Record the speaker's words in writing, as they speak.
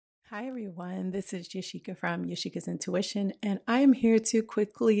Hi everyone, this is Yashika from Yashika's Intuition, and I am here to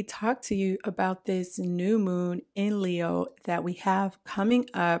quickly talk to you about this new moon in Leo that we have coming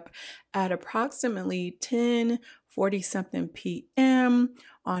up at approximately 10:40 something p.m.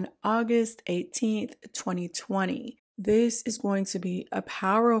 on August 18th, 2020. This is going to be a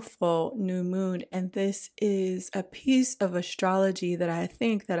powerful new moon, and this is a piece of astrology that I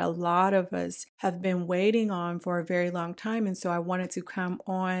think that a lot of us have been waiting on for a very long time. And so I wanted to come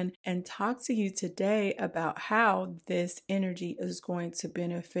on and talk to you today about how this energy is going to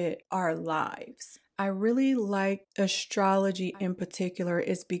benefit our lives. I really like astrology in particular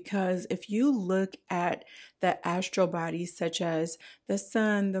is because if you look at the astral bodies such as the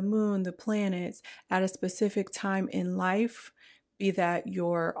sun, the moon, the planets at a specific time in life, be that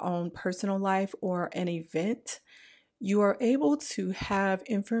your own personal life or an event, you are able to have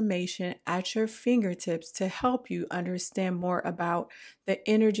information at your fingertips to help you understand more about the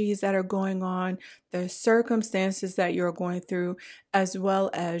energies that are going on, the circumstances that you're going through, as well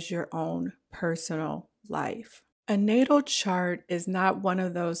as your own personal life. A natal chart is not one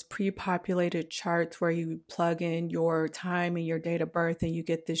of those pre-populated charts where you plug in your time and your date of birth and you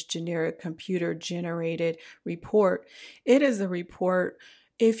get this generic computer generated report. It is a report,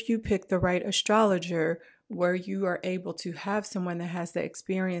 if you pick the right astrologer, where you are able to have someone that has the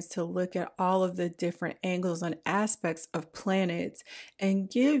experience to look at all of the different angles and aspects of planets and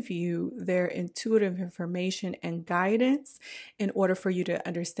give you their intuitive information and guidance in order for you to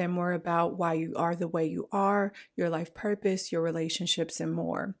understand more about why you are the way you are, your life purpose, your relationships, and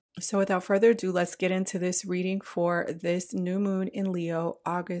more. So without further ado, let's get into this reading for this new moon in Leo,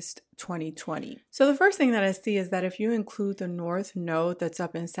 August 2020. So the first thing that I see is that if you include the North Node that's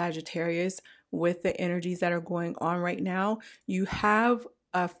up in Sagittarius with the energies that are going on right now, you have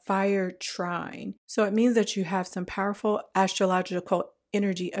a fire trine. So it means that you have some powerful astrological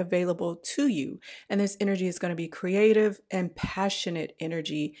energy available to you. And this energy is going to be creative and passionate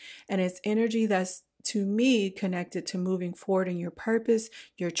energy. And it's energy that's, to me, connected to moving forward in your purpose,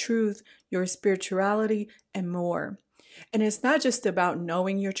 your truth, your spirituality, and more. And it's not just about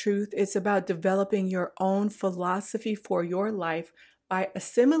knowing your truth, it's about developing your own philosophy for your life by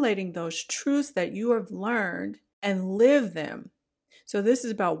assimilating those truths that you have learned and live them. So this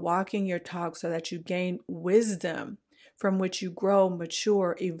is about walking your talk so that you gain wisdom from which you grow,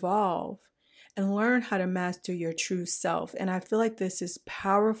 mature, evolve, and learn how to master your true self. And I feel like this is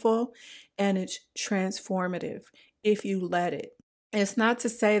powerful and it's transformative if you let it. It's not to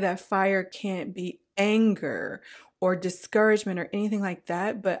say that fire can't be anger or discouragement or anything like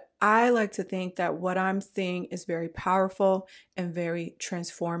that, but I like to think that what I'm seeing is very powerful and very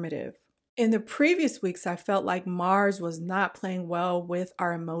transformative. In the previous weeks, I felt like Mars was not playing well with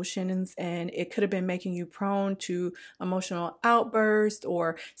our emotions, and it could have been making you prone to emotional outbursts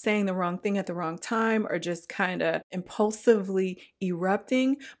or saying the wrong thing at the wrong time or just kind of impulsively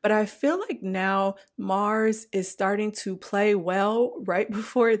erupting. But I feel like now Mars is starting to play well right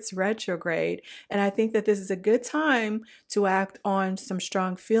before it's retrograde. And I think that this is a good time to act on some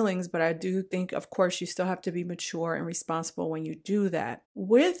strong feelings. But I do think, of course, you still have to be mature and responsible when you do that.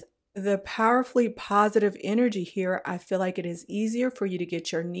 With the powerfully positive energy here, I feel like it is easier for you to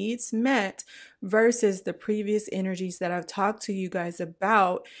get your needs met versus the previous energies that I've talked to you guys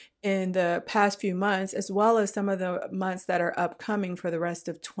about in the past few months, as well as some of the months that are upcoming for the rest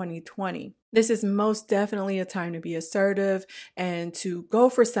of 2020. This is most definitely a time to be assertive and to go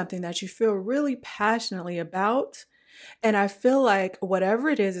for something that you feel really passionately about. And I feel like whatever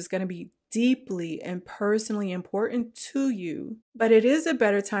it is going to be deeply and personally important to you. But it is a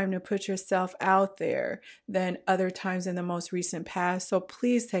better time to put yourself out there than other times in the most recent past. So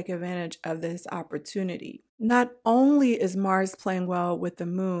please take advantage of this opportunity. Not only is Mars playing well with the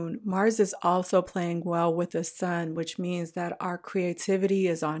moon, Mars is also playing well with the sun, which means that our creativity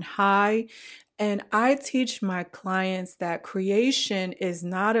is on high. And I teach my clients that creation is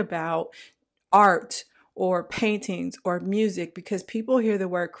not about art or paintings or music, because people hear the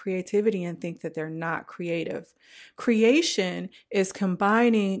word creativity and think that they're not creative. Creation is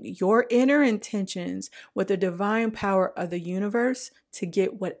combining your inner intentions with the divine power of the universe to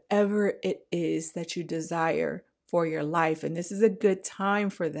get whatever it is that you desire for your life. And this is a good time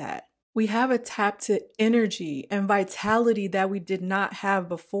for that. We have a tap to energy and vitality that we did not have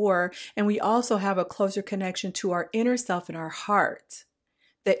before. And we also have a closer connection to our inner self and our heart.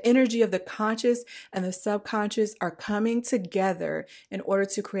 The energy of the conscious and the subconscious are coming together in order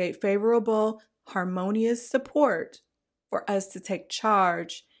to create favorable, harmonious support for us to take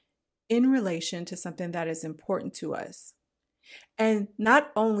charge in relation to something that is important to us. And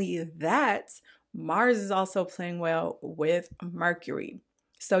not only that, Mars is also playing well with Mercury.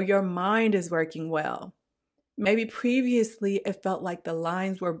 So your mind is working well. Maybe previously it felt like the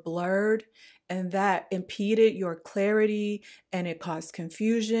lines were blurred and that impeded your clarity and it caused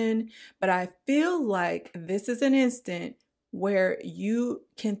confusion. But I feel like this is an instant where you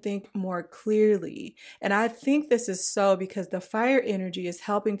can think more clearly. And I think this is so because the fire energy is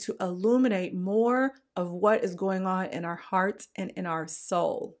helping to illuminate more of what is going on in our hearts and in our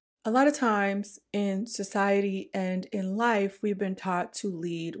soul. A lot of times in society and in life, we've been taught to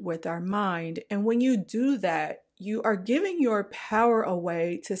lead with our mind. And when you do that, you are giving your power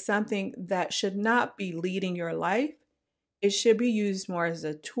away to something that should not be leading your life. It should be used more as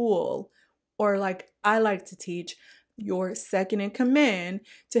a tool, or like I like to teach, your second in command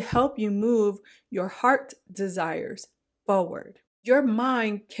to help you move your heart desires forward. Your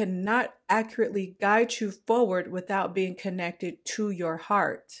mind cannot accurately guide you forward without being connected to your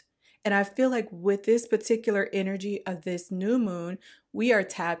heart. And I feel like with this particular energy of this new moon, we are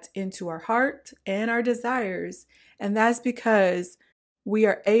tapped into our heart and our desires. And that's because we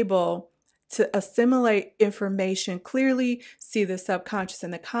are able to assimilate information clearly, see the subconscious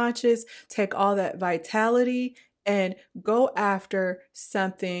and the conscious, take all that vitality and go after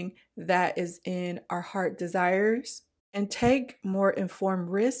something that is in our heart desires and take more informed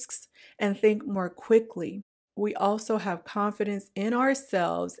risks and think more quickly. We also have confidence in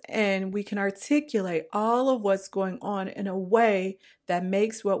ourselves and we can articulate all of what's going on in a way that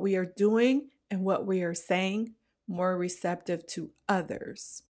makes what we are doing and what we are saying more receptive to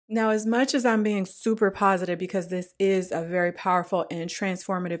others. Now, as much as I'm being super positive because this is a very powerful and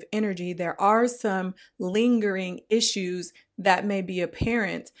transformative energy, there are some lingering issues that may be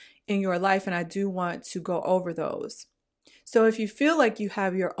apparent in your life, and I do want to go over those. So if you feel like you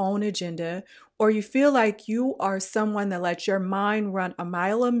have your own agenda, or you feel like you are someone that lets your mind run a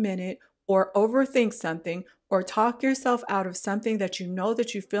mile a minute, or overthink something, or talk yourself out of something that you know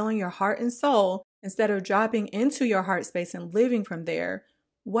that you feel in your heart and soul, instead of dropping into your heart space and living from there,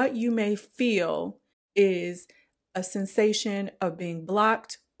 what you may feel is a sensation of being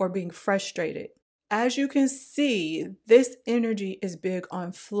blocked or being frustrated. As you can see, this energy is big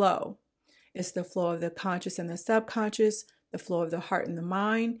on flow. It's the flow of the conscious and the subconscious, the flow of the heart and the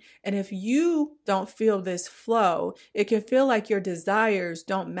mind. And if you don't feel this flow, it can feel like your desires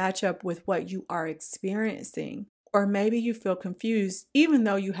don't match up with what you are experiencing. Or maybe you feel confused, even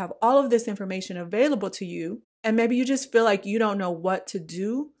though you have all of this information available to you. And maybe you just feel like you don't know what to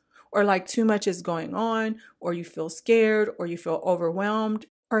do, or like too much is going on, or you feel scared, or you feel overwhelmed.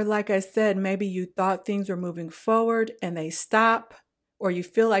 Or like I said, maybe you thought things were moving forward and they stop, or you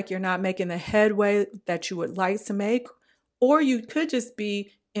feel like you're not making the headway that you would like to make. Or you could just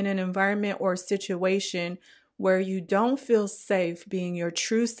be in an environment or situation where you don't feel safe being your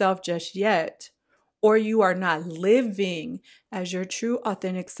true self just yet, or you are not living as your true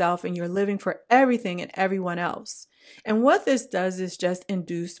authentic self and you're living for everything and everyone else. And what this does is just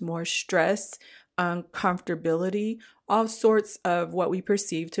induce more stress, uncomfortability, all sorts of what we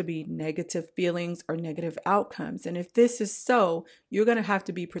perceive to be negative feelings or negative outcomes. And if this is so, you're going to have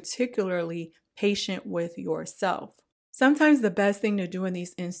to be particularly patient with yourself. Sometimes the best thing to do in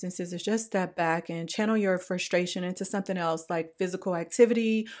these instances is just step back and channel your frustration into something else like physical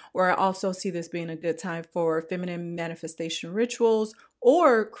activity, or I also see this being a good time for feminine manifestation rituals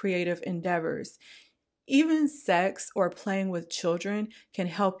or creative endeavors. Even sex or playing with children can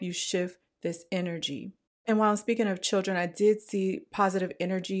help you shift this energy. And while I'm speaking of children, I did see positive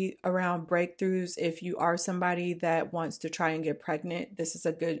energy around breakthroughs. If you are somebody that wants to try and get pregnant, this is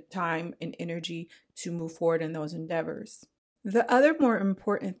a good time and energy to move forward in those endeavors. The other more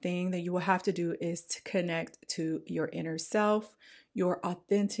important thing that you will have to do is to connect to your inner self, your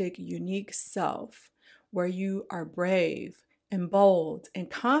authentic, unique self, where you are brave and bold and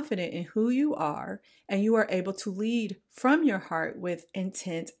confident in who you are, and you are able to lead from your heart with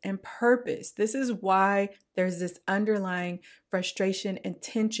intent and purpose. This is why there's this underlying frustration and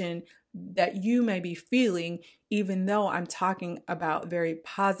tension that you may be feeling, even though I'm talking about very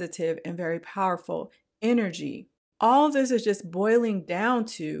positive and very powerful energy. All this is just boiling down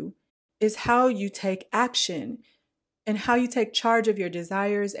to is how you take action and how you take charge of your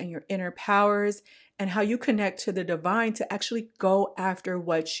desires and your inner powers, and how you connect to the divine to actually go after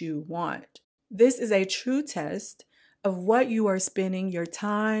what you want. This is a true test of what you are spending your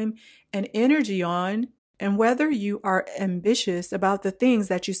time and energy on, and whether you are ambitious about the things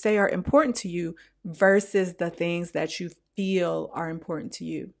that you say are important to you versus the things that you feel are important to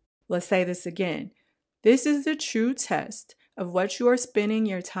you. Let's say this again. This is the true test of what you are spending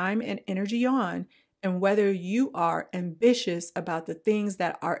your time and energy on, and whether you are ambitious about the things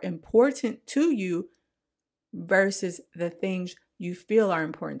that are important to you versus the things you feel are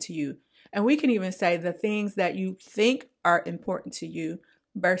important to you. And we can even say the things that you think are important to you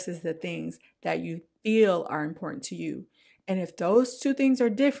versus the things that you feel are important to you. And if those two things are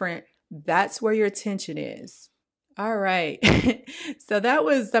different, that's where your attention is. All right. So that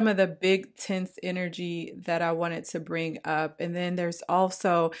was some of the big tense energy that I wanted to bring up. And then there's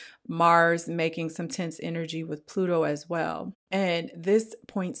also Mars making some tense energy with Pluto as well. And this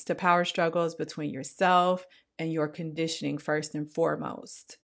points to power struggles between yourself and your conditioning first and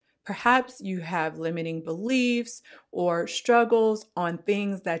foremost. Perhaps you have limiting beliefs or struggles on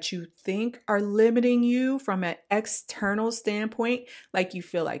things that you think are limiting you from an external standpoint, like you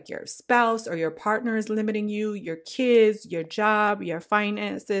feel like your spouse or your partner is limiting you, your kids, your job, your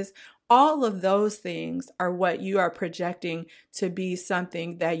finances. All of those things are what you are projecting to be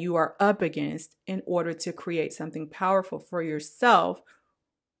something that you are up against in order to create something powerful for yourself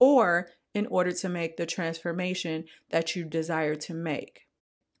or in order to make the transformation that you desire to make.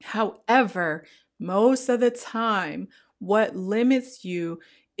 However, most of the time, what limits you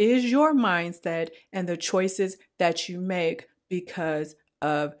is your mindset and the choices that you make because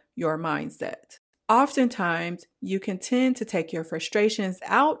of your mindset. Oftentimes, you can tend to take your frustrations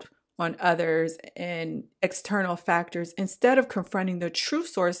out on others and external factors instead of confronting the true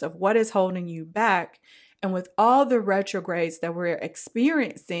source of what is holding you back. And with all the retrogrades that we're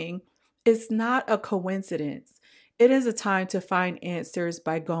experiencing, it's not a coincidence. It is a time to find answers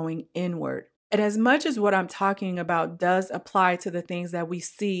by going inward. And as much as what I'm talking about does apply to the things that we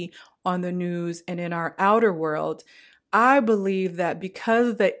see on the news and in our outer world, I believe that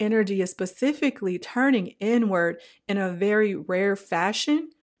because the energy is specifically turning inward in a very rare fashion,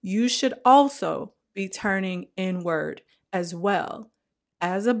 you should also be turning inward as well.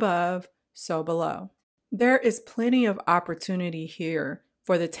 As above, so below. There is plenty of opportunity here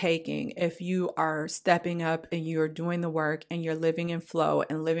for the taking if you are stepping up and you're doing the work and you're living in flow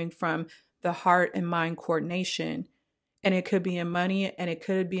and living from the heart and mind coordination. And it could be in money and it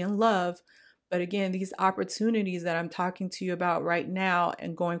could be in love. But again, these opportunities that I'm talking to you about right now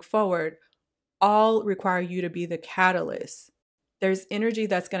and going forward all require you to be the catalyst. There's energy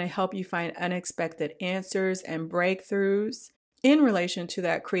that's going to help you find unexpected answers and breakthroughs in relation to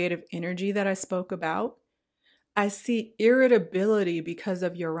that creative energy that I spoke about. I see irritability because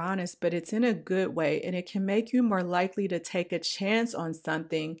of Uranus, but it's in a good way, and it can make you more likely to take a chance on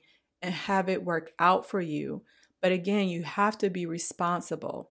something and have it work out for you. But again, you have to be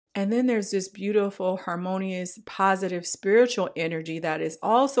responsible. And then there's this beautiful, harmonious, positive spiritual energy that is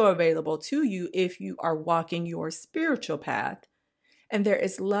also available to you if you are walking your spiritual path. And there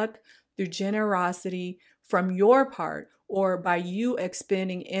is luck through generosity from your part, or by you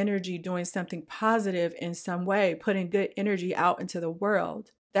expending energy doing something positive in some way, putting good energy out into the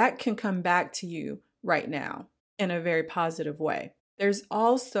world. That can come back to you right now in a very positive way. There's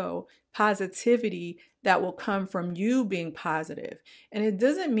also positivity that will come from you being positive. And it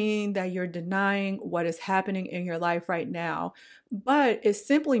doesn't mean that you're denying what is happening in your life right now, but it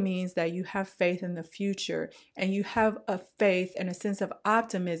simply means that you have faith in the future and you have a faith and a sense of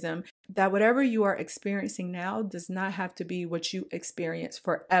optimism that whatever you are experiencing now does not have to be what you experience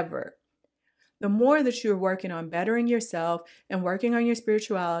forever. The more that you're working on bettering yourself and working on your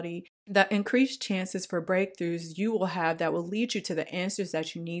spirituality, the increased chances for breakthroughs you will have that will lead you to the answers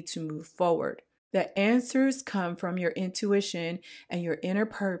that you need to move forward. The answers come from your intuition and your inner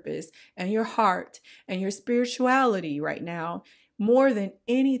purpose and your heart and your spirituality right now, more than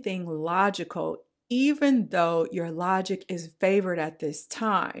anything logical, even though your logic is favored at this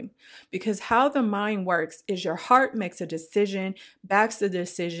time. Because how the mind works is your heart makes a decision, backs the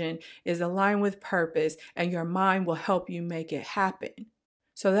decision, is aligned with purpose, and your mind will help you make it happen.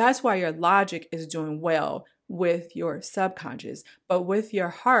 So that's why your logic is doing well with your subconscious. But with your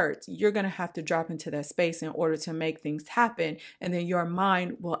heart, you're going to have to drop into that space in order to make things happen. And then your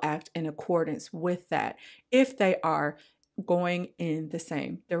mind will act in accordance with that if they are going in the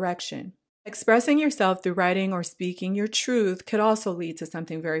same direction. Expressing yourself through writing or speaking your truth could also lead to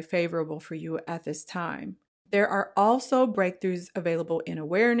something very favorable for you at this time. There are also breakthroughs available in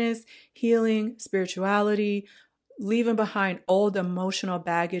awareness, healing, spirituality, leaving behind old emotional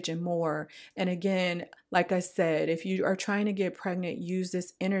baggage and more. And again, like I said, if you are trying to get pregnant, use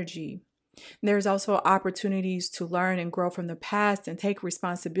this energy. There's also opportunities to learn and grow from the past and take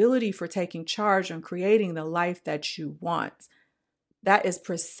responsibility for taking charge on creating the life that you want. That is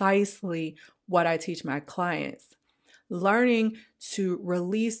precisely what I teach my clients. Learning to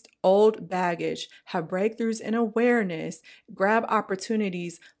release old baggage, have breakthroughs in awareness, grab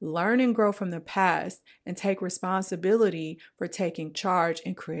opportunities, learn and grow from the past, and take responsibility for taking charge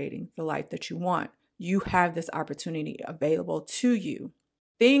and creating the life that you want. you have this opportunity available to you.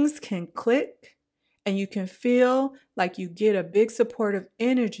 Things can click and you can feel like you get a big supportive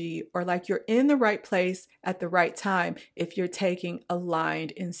energy or like you're in the right place at the right time if you're taking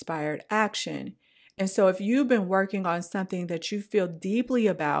aligned, inspired action. And so if you've been working on something that you feel deeply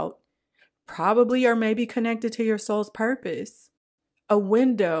about, probably or maybe connected to your soul's purpose, a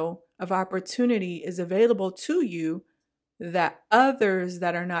window of opportunity is available to you that others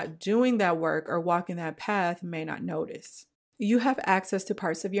that are not doing that work or walking that path may not notice. You have access to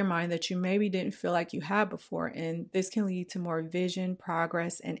parts of your mind that you maybe didn't feel like you had before, and this can lead to more vision,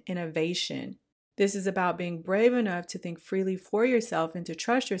 progress, and innovation. This is about being brave enough to think freely for yourself and to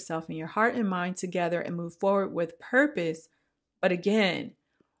trust yourself and your heart and mind together and move forward with purpose. But again,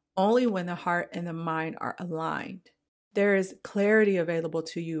 only when the heart and the mind are aligned. There is clarity available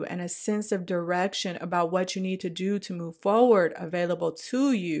to you and a sense of direction about what you need to do to move forward available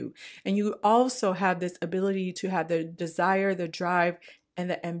to you. And you also have this ability to have the desire, the drive, and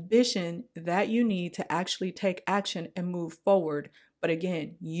the ambition that you need to actually take action and move forward. But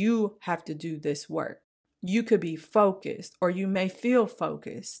again, you have to do this work. You could be focused, or you may feel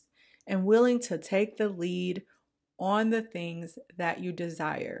focused and willing to take the lead on the things that you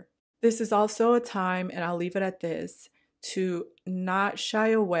desire. This is also a time, and I'll leave it at this, to not shy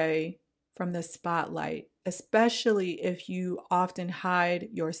away from the spotlight, especially if you often hide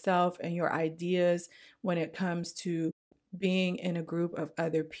yourself and your ideas when it comes to being in a group of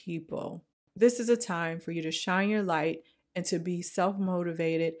other people. This is a time for you to shine your light and to be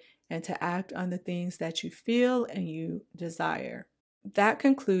self-motivated and to act on the things that you feel and you desire. That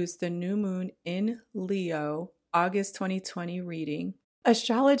concludes the new moon in Leo, August 2020 reading.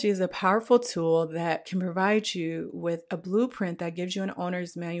 Astrology is a powerful tool that can provide you with a blueprint that gives you an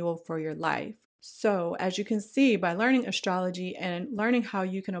owner's manual for your life. So, as you can see, by learning astrology and learning how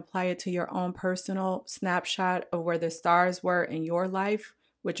you can apply it to your own personal snapshot of where the stars were in your life,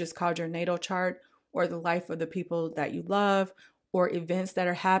 which is called your natal chart, or the life of the people that you love, or events that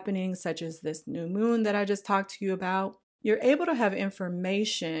are happening, such as this new moon that I just talked to you about, you're able to have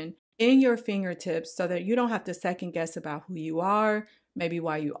information in your fingertips so that you don't have to second guess about who you are, maybe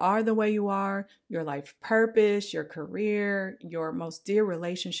why you are the way you are, your life purpose, your career, your most dear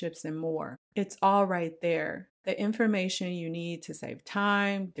relationships, and more. It's all right there. The information you need to save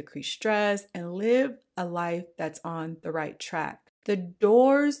time, decrease stress, and live a life that's on the right track. The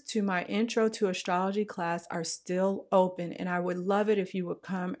doors to my intro to astrology class are still open, and I would love it if you would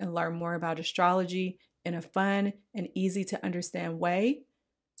come and learn more about astrology in a fun and easy to understand way,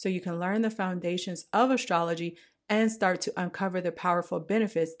 so you can learn the foundations of astrology and start to uncover the powerful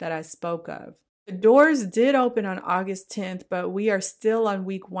benefits that I spoke of. The doors did open on August 10th, but we are still on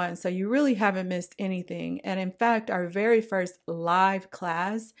week 1, so you really haven't missed anything. And in fact, our very first live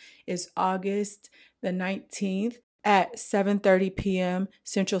class is August the 19th at 7:30 p.m.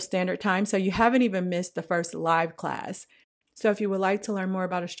 Central Standard Time, so you haven't even missed the first live class. So if you would like to learn more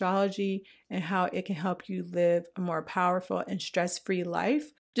about astrology and how it can help you live a more powerful and stress-free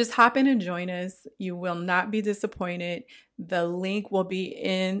life, just hop in and join us. You will not be disappointed. The link will be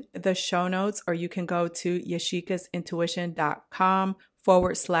in the show notes, or you can go to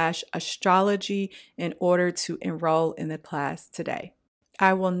yashikasintuition.com/astrology in order to enroll in the class today.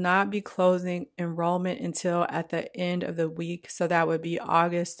 I will not be closing enrollment until at the end of the week, so that would be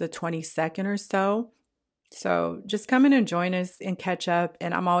August the 22nd or so. So just come in and join us and catch up,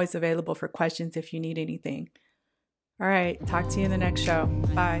 and I'm always available for questions if you need anything. All right, talk to you in the next show.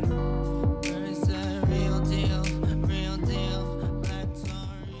 Bye.